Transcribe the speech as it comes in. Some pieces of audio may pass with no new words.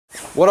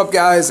What up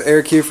guys,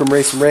 Eric here from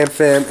Race and Ram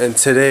Fam, and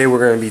today we're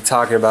going to be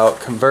talking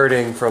about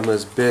converting from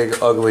this big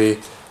ugly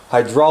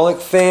hydraulic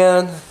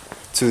fan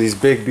to these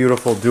big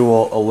beautiful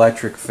dual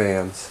electric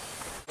fans.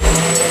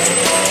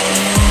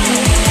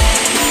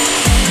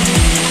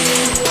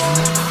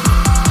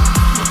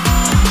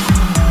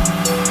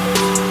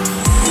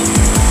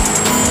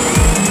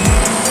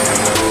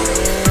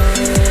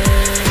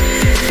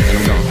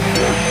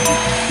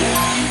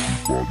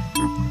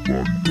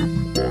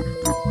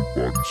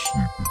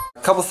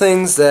 A couple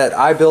things that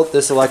I built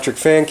this electric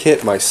fan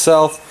kit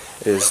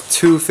myself is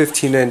two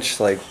 15-inch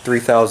like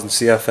 3000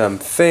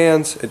 CFM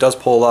fans. It does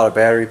pull a lot of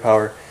battery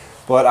power,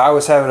 but I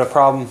was having a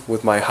problem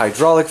with my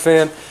hydraulic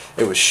fan.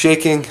 It was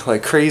shaking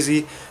like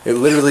crazy. It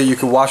literally, you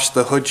could watch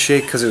the hood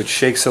shake because it would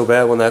shake so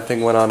bad when that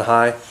thing went on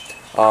high.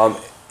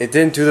 It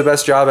didn't do the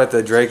best job at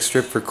the drag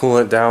strip for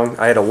cooling it down.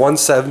 I had a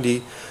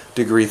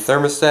 170-degree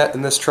thermostat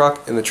in this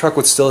truck, and the truck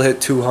would still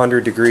hit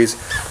 200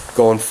 degrees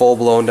going full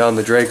blown down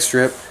the drag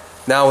strip.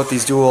 Now with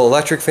these dual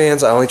electric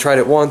fans, I only tried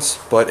it once,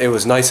 but it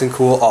was nice and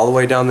cool all the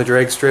way down the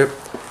drag strip,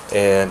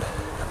 and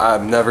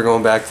I'm never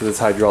going back to this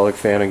hydraulic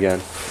fan again.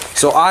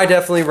 So I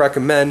definitely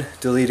recommend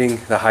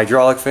deleting the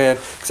hydraulic fan,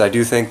 because I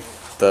do think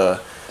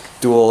the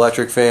dual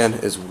electric fan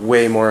is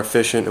way more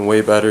efficient and way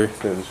better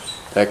than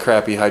that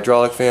crappy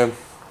hydraulic fan.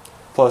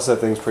 Plus that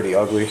thing's pretty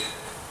ugly.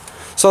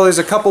 So there's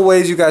a couple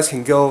ways you guys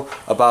can go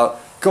about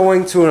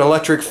going to an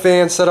electric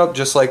fan setup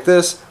just like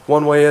this.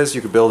 One way is you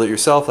could build it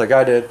yourself like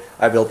I did.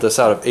 I built this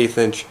out of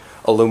 1/8-inch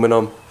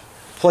aluminum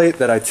plate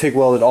that I TIG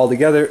welded all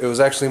together. It was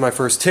actually my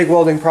first TIG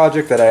welding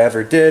project that I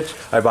ever did.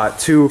 I bought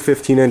two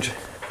 15-inch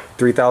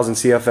 3000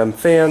 CFM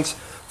fans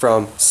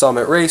from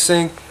Summit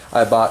Racing.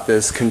 I bought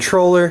this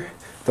controller.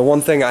 The one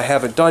thing I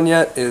haven't done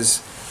yet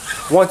is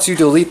once you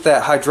delete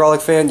that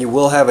hydraulic fan, you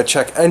will have a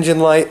check engine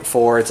light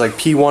for, it's like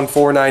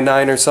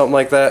P1499 or something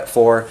like that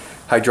for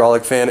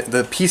hydraulic fan.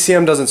 The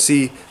PCM doesn't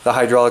see the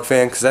hydraulic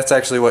fan because that's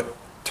actually what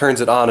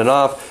turns it on and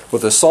off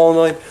with a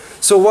solenoid.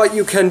 So what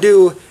you can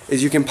do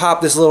is you can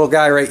pop this little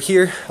guy right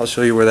here. I'll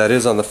show you where that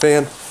is on the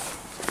fan.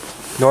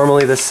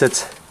 Normally this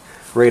sits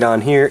right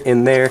on here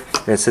in there,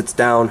 and it sits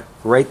down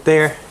right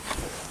there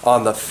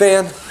on the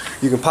fan.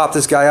 You can pop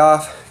this guy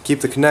off,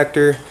 keep the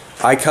connector.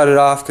 I cut it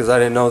off because I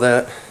didn't know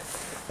that,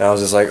 and I was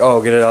just like,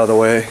 oh, get it out of the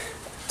way,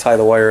 tie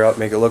the wire up,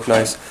 make it look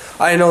nice.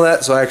 I didn't know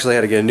that, so I actually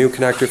had to get a new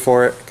connector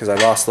for it because I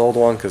lost the old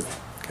one because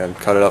I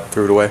cut it up,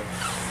 threw it away.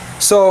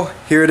 So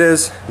here it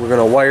is. We're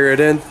going to wire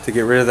it in to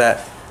get rid of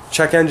that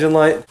check engine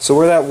light. So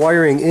where that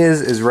wiring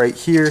is right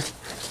here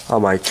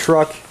on my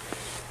truck.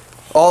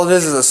 All it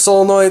is a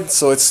solenoid,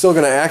 so it's still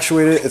going to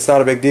actuate it. It's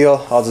not a big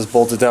deal. I'll just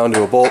bolt it down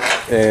to a bolt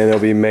and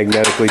it'll be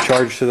magnetically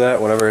charged to that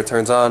whenever it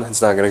turns on.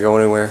 It's not going to go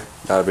anywhere.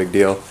 Not a big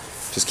deal.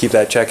 Just keep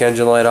that check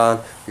engine light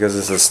on because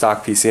this is a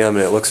stock PCM and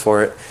it looks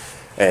for it.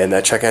 And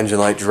that check engine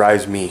light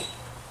drives me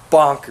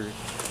bonkers.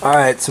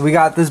 Alright, so we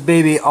got this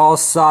baby all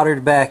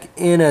soldered back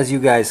in, as you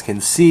guys can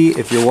see.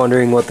 If you're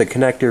wondering what the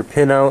connector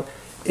pin out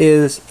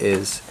is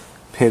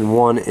pin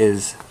 1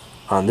 is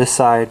on this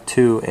side,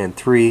 2 and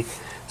 3.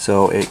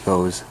 So it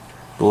goes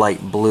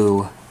light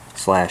blue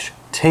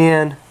 /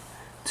 tan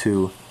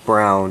to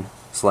brown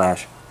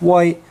 /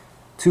 white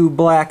to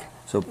black.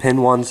 So pin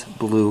 1's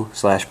blue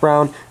 /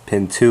 brown,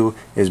 pin 2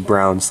 is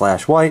brown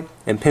 / white,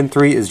 and pin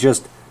 3 is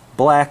just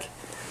black.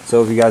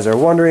 So if you guys are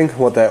wondering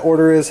what that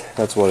order is,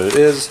 that's what it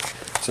is.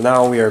 So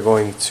now we are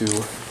going to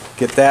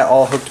get that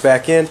all hooked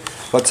back in.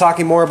 But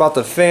talking more about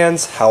the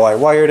fans, how I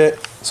wired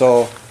it.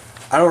 So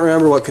I don't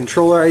remember what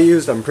controller I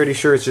used. I'm pretty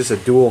sure it's just a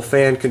dual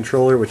fan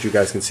controller, which you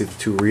guys can see the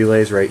two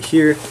relays right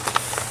here.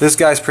 This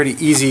guy's pretty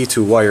easy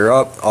to wire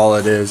up. All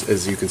it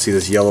is you can see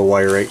this yellow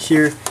wire right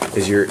here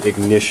is your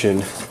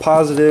ignition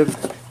positive.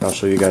 I'll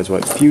show you guys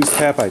what fuse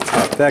tap I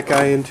tapped that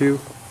guy into.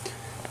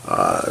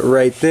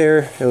 Right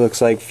there, it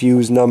looks like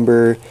fuse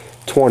number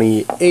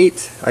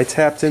 28 I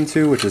tapped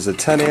into, which is a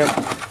 10 amp.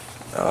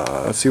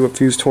 Let's see what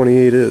fuse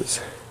 28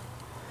 is.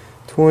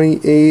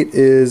 28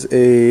 is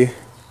a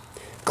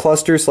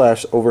cluster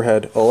 /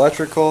 overhead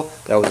electrical.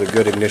 That was a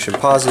good ignition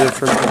positive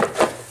for me.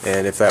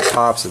 And if that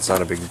pops, it's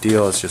not a big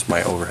deal. It's just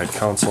my overhead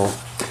console.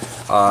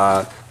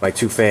 My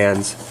two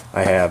fans,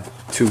 I have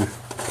two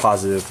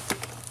positive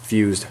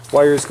fused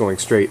wires going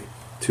straight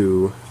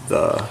to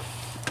the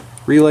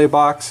relay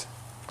box.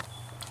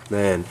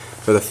 Then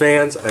for the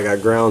fans, I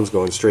got grounds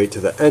going straight to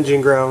the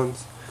engine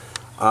grounds.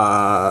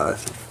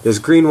 This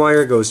green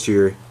wire goes to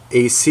your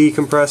AC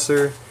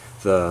compressor,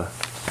 the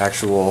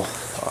actual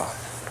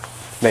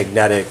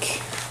magnetic,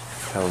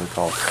 how is it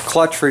called,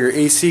 clutch for your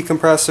AC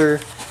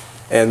compressor.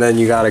 And then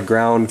you got a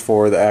ground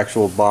for the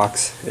actual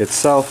box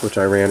itself, which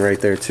I ran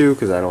right there too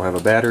because I don't have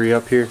a battery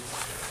up here.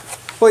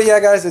 But yeah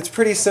guys, it's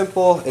pretty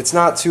simple. It's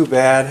not too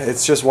bad.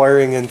 It's just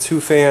wiring in two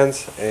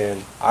fans,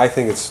 and I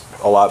think it's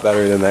a lot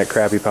better than that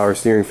crappy power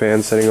steering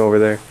fan sitting over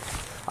there.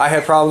 I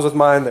had problems with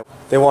mine.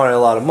 They wanted a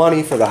lot of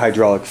money for the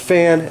hydraulic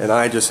fan, and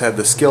I just had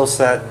the skill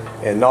set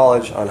and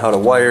knowledge on how to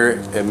wire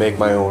it and make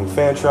my own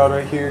fan shroud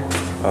right here.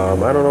 I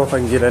don't know if I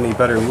can get any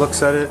better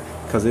looks at it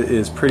because it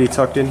is pretty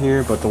tucked in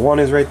here, but the one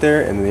is right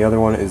there and the other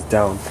one is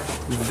down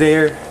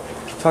there,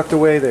 tucked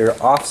away. They're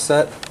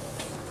offset.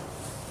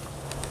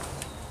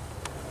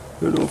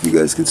 I don't know if you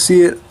guys can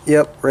see it.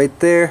 Yep, right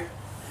there.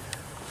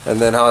 And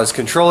then how his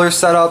controller is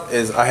set up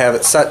is I have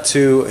it set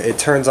to, it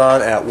turns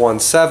on at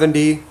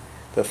 170,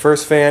 the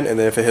first fan, and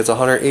then if it hits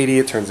 180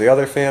 it turns the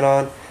other fan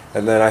on.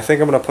 And then I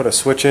think I'm going to put a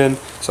switch in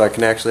so I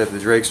can actually have the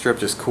drag strip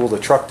just cool the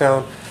truck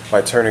down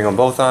by turning them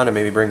both on, and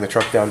maybe bring the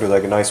truck down to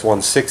like a nice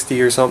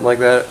 160 or something like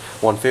that,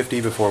 150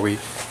 before we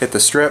hit the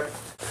strip.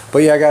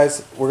 But yeah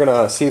guys, we're going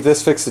to see if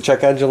this fixes the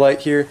check engine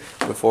light here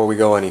before we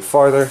go any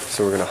farther.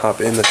 So we're going to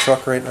hop in the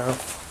truck right now.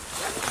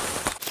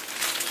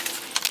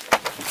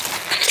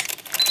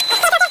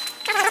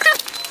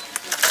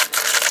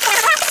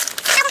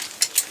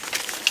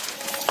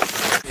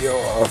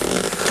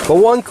 But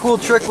one cool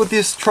trick with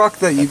this truck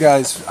that you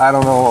guys, I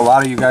don't know, a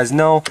lot of you guys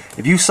know,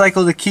 if you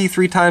cycle the key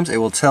 3 times, it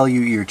will tell you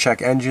your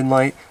check engine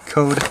light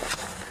code.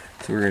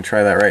 So we're going to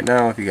try that right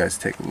now. If you guys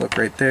take a look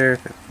right there,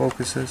 if it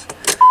focuses.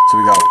 So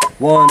we got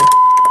 1,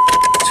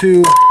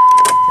 2,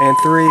 and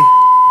 3.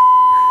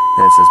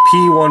 And it says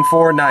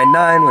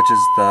P1499, which is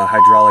the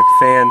hydraulic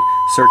fan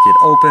circuit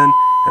open.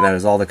 And that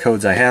is all the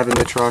codes I have in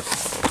the truck.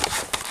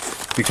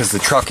 Because the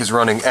truck is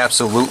running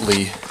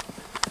absolutely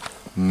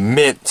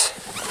mint.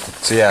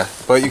 So yeah,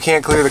 but you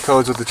can't clear the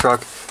codes with the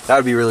truck. That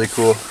would be really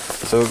cool.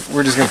 So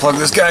we're just going to plug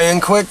this guy in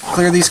quick,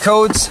 clear these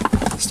codes,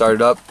 start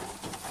it up,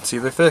 see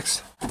if they're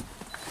fixed.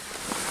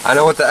 I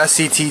know with the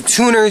SCT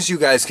tuners, you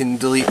guys can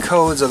delete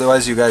codes.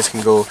 Otherwise, you guys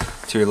can go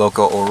to your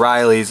local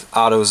O'Reilly's,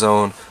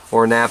 AutoZone,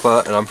 or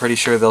Napa, and I'm pretty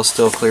sure they'll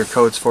still clear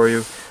codes for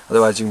you.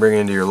 Otherwise, you can bring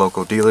it into your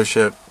local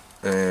dealership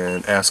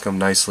and ask them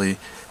nicely,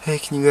 hey,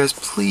 can you guys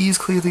please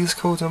clear these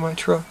codes on my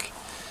truck?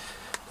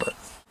 But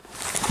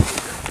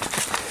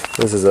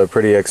this is a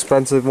pretty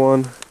expensive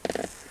one.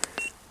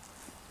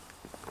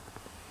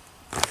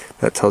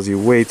 That tells you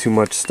way too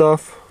much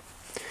stuff.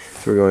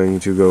 So we're going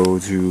to go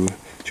to,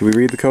 should we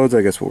read the codes?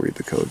 I guess we'll read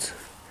the codes.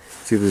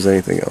 See if there's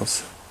anything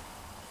else.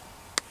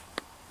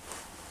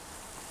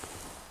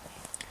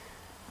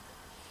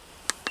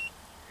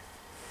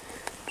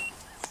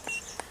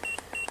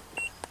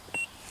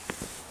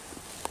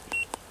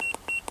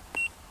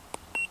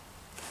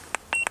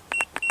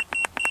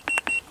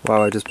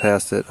 Wow, I just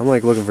passed it. I'm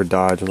like looking for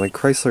Dodge. I'm like,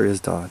 Chrysler is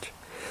Dodge.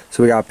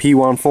 So we got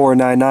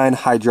P1499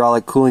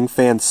 hydraulic cooling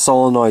fan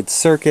solenoid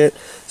circuit.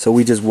 So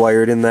we just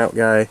wired in that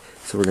guy.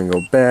 So we're going to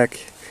go back.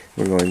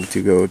 We're going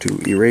to go to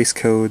erase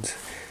codes.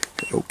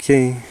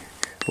 Okay.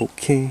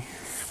 Okay.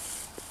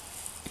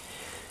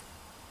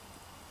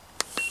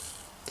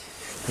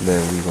 And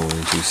then we're going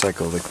to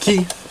cycle the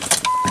key.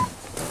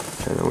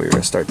 And then we're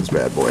going to start this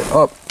bad boy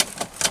up.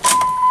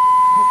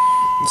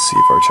 Let's see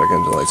if our check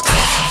engine lights come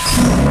on.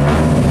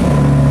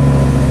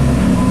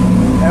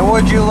 And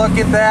would you look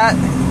at that?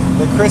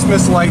 The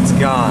Christmas light's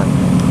gone.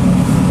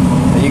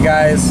 And you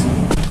guys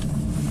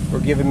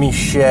were giving me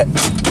shit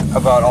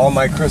about all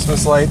my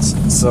Christmas lights,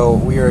 so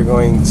we are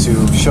going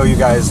to show you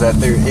guys that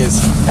there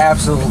is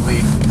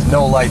absolutely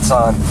no lights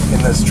on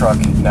in this truck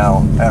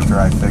now after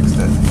I fixed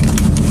it.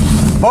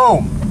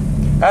 Boom!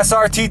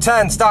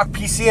 srt10 stock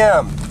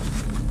PCM.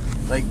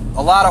 Like,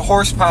 a lot of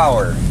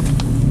horsepower.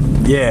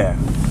 Yeah.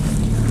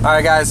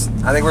 Alright guys,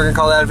 I think we're going to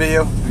call that a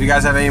video. If you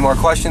guys have any more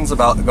questions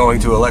about going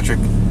to electric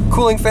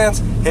cooling fans,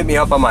 hit me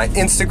up on my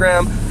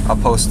Instagram. I'll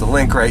post the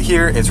link right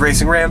here. It's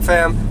Racing Ram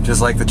Fam,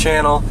 just like the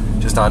channel,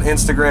 just on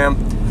Instagram.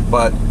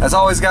 But as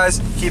always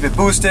guys, keep it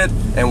boosted,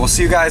 and we'll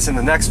see you guys in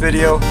the next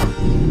video.